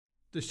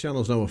This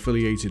channel is now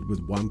affiliated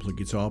with WAMPLER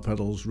guitar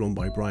pedals run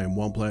by Brian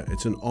WAMPLER.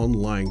 It's an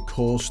online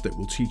course that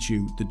will teach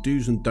you the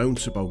do's and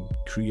don'ts about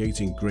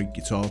creating great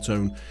guitar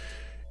tone.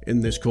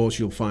 In this course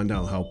you'll find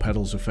out how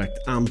pedals affect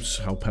amps,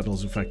 how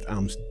pedals affect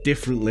amps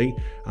differently,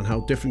 and how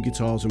different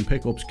guitars and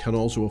pickups can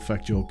also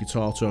affect your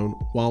guitar tone,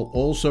 while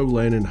also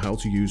learning how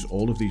to use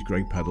all of these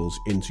great pedals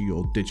into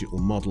your digital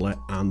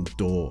modeler and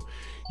DAW.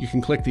 You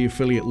can click the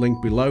affiliate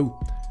link below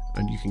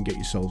and you can get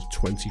yourself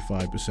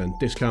 25%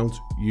 discount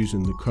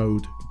using the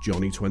code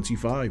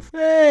Johnny25.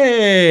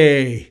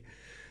 Hey!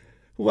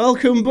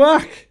 Welcome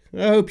back!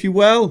 I hope you're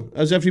well.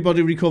 Has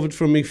everybody recovered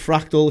from my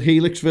fractal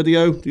helix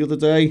video the other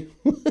day?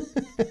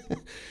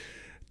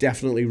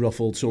 Definitely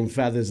ruffled some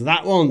feathers,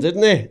 that one,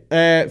 didn't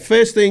it?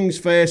 First things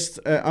first,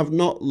 I've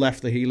not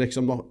left the helix.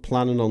 I'm not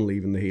planning on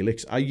leaving the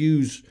helix. I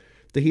use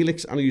the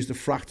helix and I use the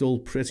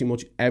fractal pretty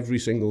much every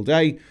single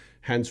day,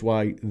 hence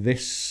why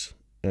this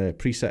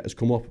preset has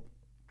come up.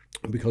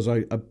 Because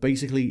I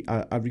basically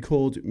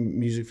record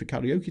music for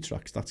karaoke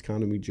tracks. That's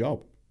kind of my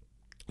job.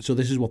 So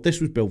this is what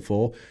this was built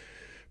for.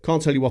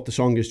 Can't tell you what the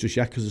song is just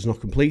yet because it's not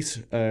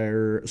complete.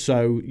 But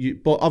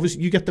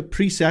obviously you get the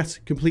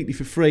preset completely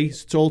for free.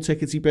 So it's all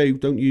tickety-boo.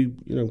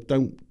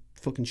 Don't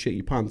fucking shit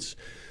your pants.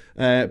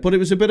 But it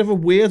was a bit of a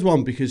weird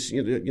one because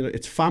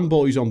it's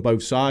fanboys on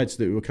both sides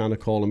that were kind of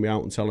calling me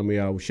out and telling me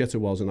how shit I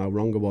was and how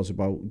wrong I was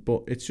about.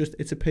 But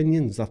it's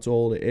opinions. That's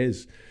all it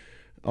is.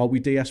 Are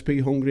we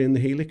DSP hungry in the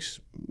helix?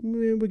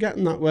 We're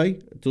getting that way.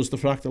 Does the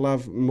fractal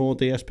have more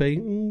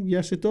DSP?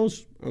 Yes, it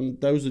does.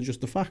 And those are just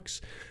the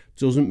facts.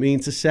 Doesn't mean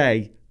to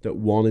say that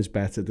one is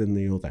better than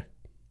the other.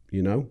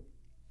 You know?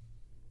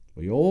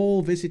 We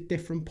all visit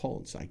different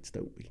porn sites,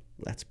 don't we?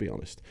 Let's be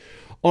honest.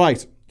 All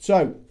right,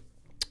 so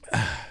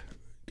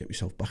get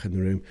myself back in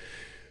the room.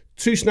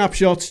 2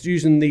 snapshots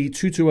using the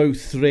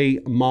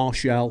 2203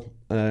 Marshall.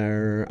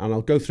 And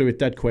I'll go through it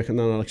dead quick and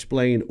then I'll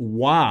explain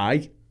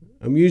why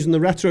I'm using the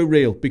retro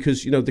reel,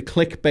 because, the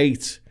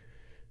clickbait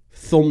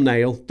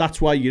thumbnail, that's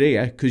why you're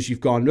here, because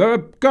you've gone,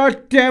 oh,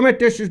 God damn it,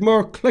 this is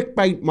more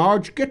clickbait,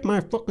 Marge, get my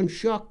fucking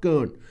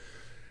shotgun.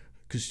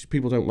 Because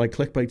people don't like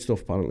clickbait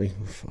stuff, apparently.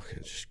 Oh, fuck, I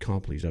just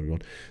can't please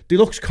everyone.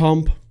 Deluxe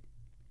comp,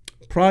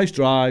 prize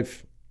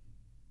drive,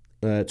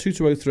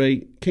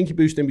 2203, kinky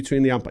boost in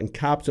between the amp and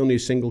cab. It's only a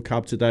single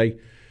cab today.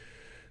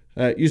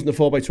 Using the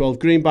 4x12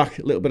 greenback,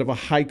 a little bit of a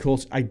high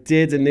cut. I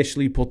did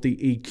initially put the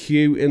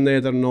EQ in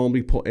there that I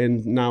normally put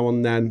in now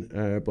and then,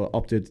 but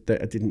opted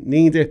that I didn't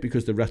need it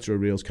because the retro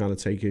reel's kind of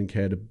taking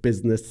care of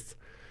business.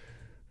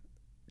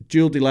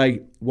 Dual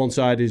delay, one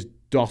side is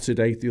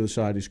dotted 8, the other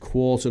side is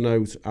quarter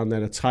note, and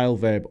then a tile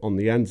verb on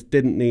the end.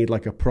 Didn't need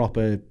like a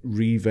proper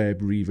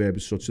reverb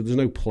as such, so there's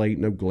no plate,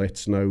 no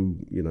glitz, no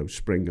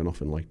spring or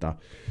nothing like that.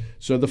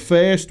 So the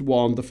first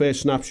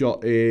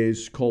snapshot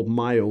is called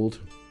Mild.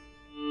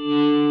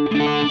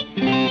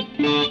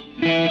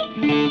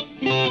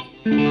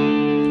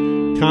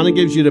 Kind of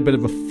gives you a bit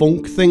of a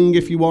funk thing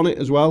if you want it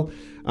as well.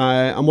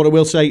 And what I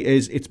will say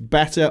is it's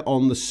better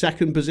on the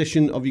second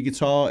position of your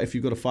guitar if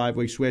you've got a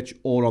 5-way switch,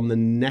 or on the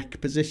neck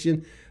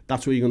position.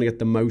 That's where you're going to get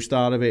the most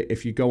out of it.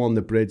 If you go on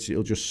the bridge,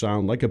 it'll just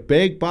sound like a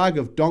big bag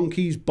of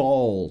donkey's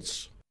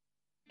balls.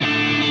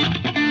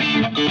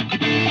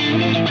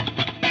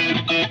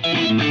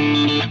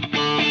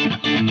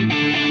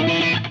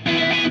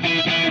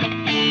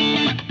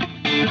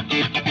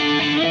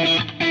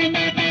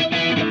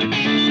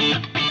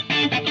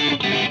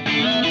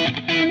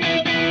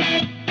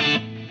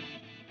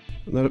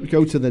 And then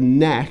go to the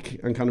neck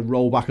and kind of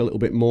roll back a little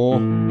bit more.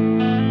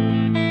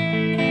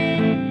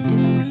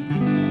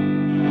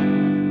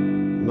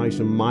 Nice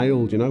and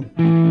mild,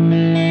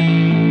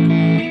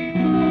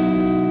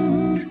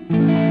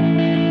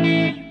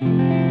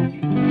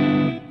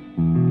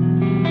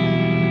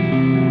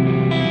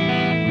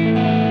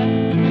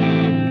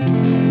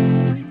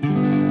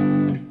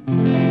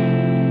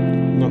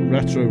 Not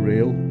retro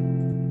reel.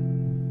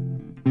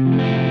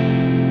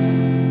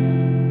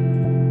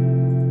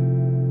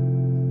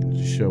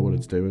 Show what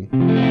it's doing.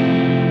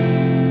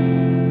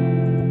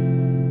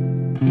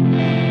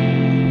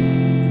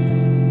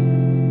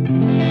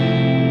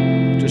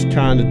 Just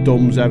kind of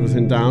dumbs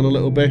everything down a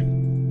little bit.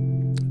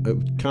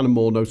 Kind of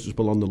more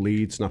noticeable on the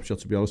lead snapshot,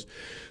 to be honest.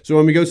 So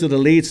when we go to the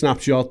lead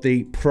snapshot,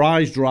 the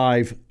prize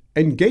drive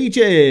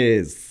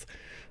engages.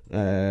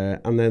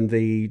 And then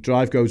the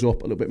drive goes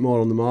up a little bit more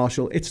on the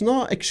Marshall. It's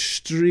not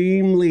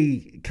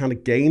extremely kind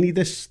of gainy,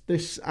 this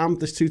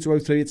amp, this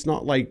 2203. It's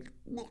not like,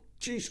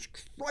 Jesus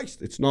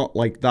Christ, it's not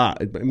like that.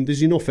 I mean,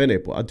 there's enough in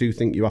it, but I do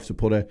think you have to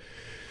put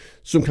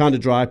some kind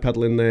of drive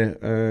pedal in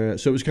there.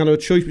 So it was kind of a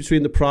choice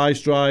between the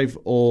prize drive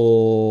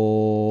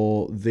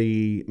or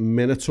the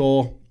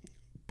Minotaur,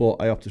 but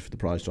I opted for the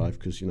prize drive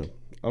because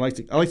I like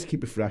to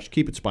keep it fresh,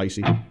 keep it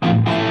spicy.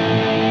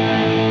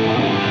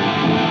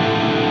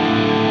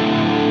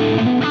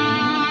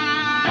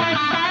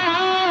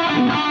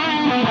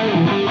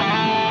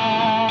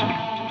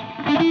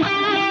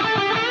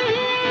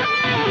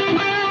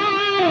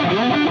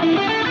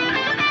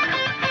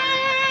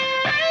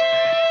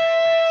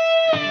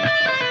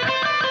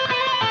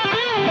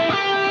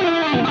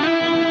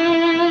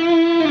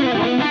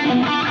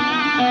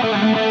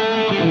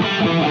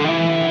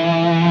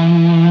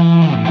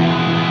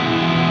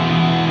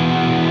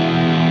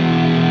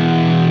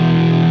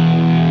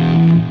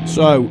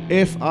 So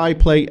if I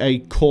play a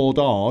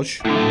cordage,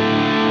 I'm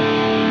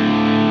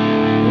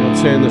going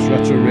to turn this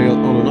retro reel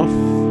on and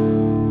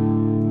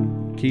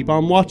off. Keep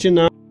on watching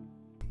now.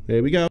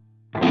 Here we go.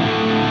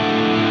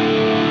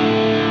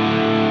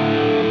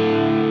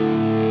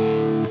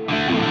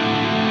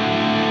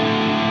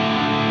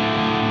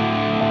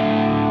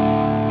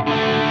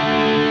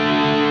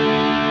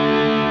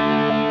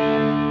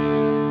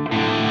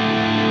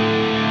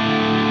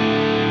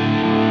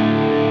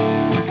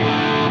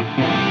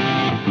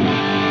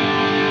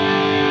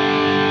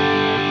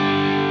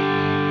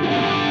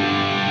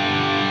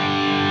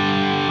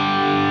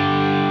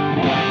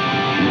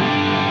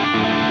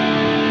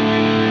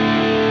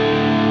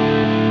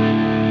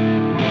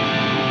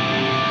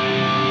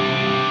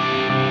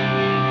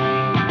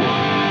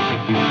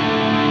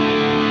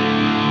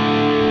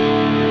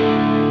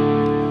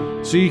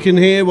 So you can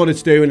hear what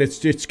it's doing.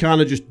 It's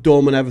kind of just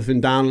dumbing everything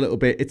down a little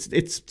bit.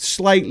 It's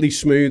slightly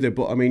smoother,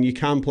 but I mean, you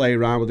can play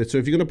around with it. So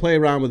if you're going to play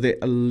around with it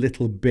a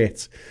little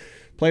bit,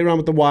 play around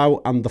with the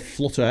wow and the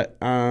flutter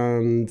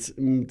and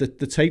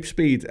the tape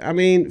speed. I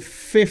mean,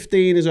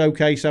 15 is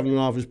okay.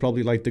 7.5 is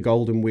probably like the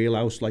golden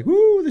wheelhouse. Like,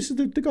 woo, this is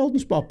the golden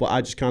spot. But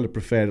I just kind of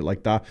prefer it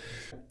like that.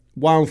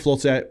 Wow and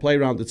flutter, play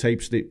around the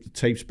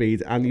tape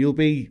speed, and you'll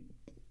be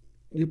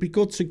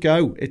good to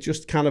go. It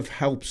just kind of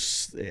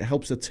helps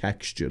the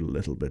texture a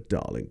little bit,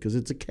 darling, because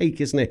it's a cake,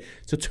 isn't it?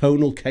 It's a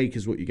tonal cake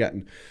is what you're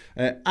getting.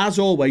 As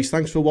always,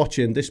 thanks for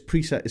watching. This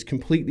preset is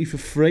completely for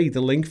free. The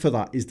link for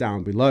that is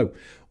down below.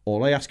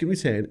 All I ask in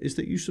return is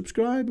that you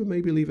subscribe and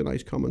maybe leave a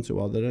nice comment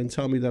or other and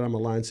tell me that I'm a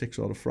Line 6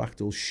 or a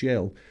fractal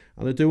shill.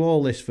 And I do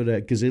all this for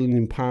a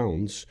gazillion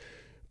pounds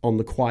on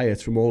the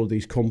quiet from all of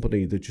these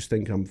companies that just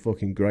think I'm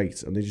fucking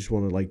great and they just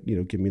want to, like, you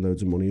know, give me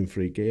loads of money and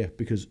free gear,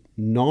 because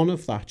none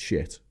of that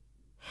shit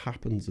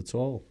happens at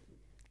all.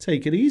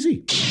 Take it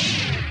easy.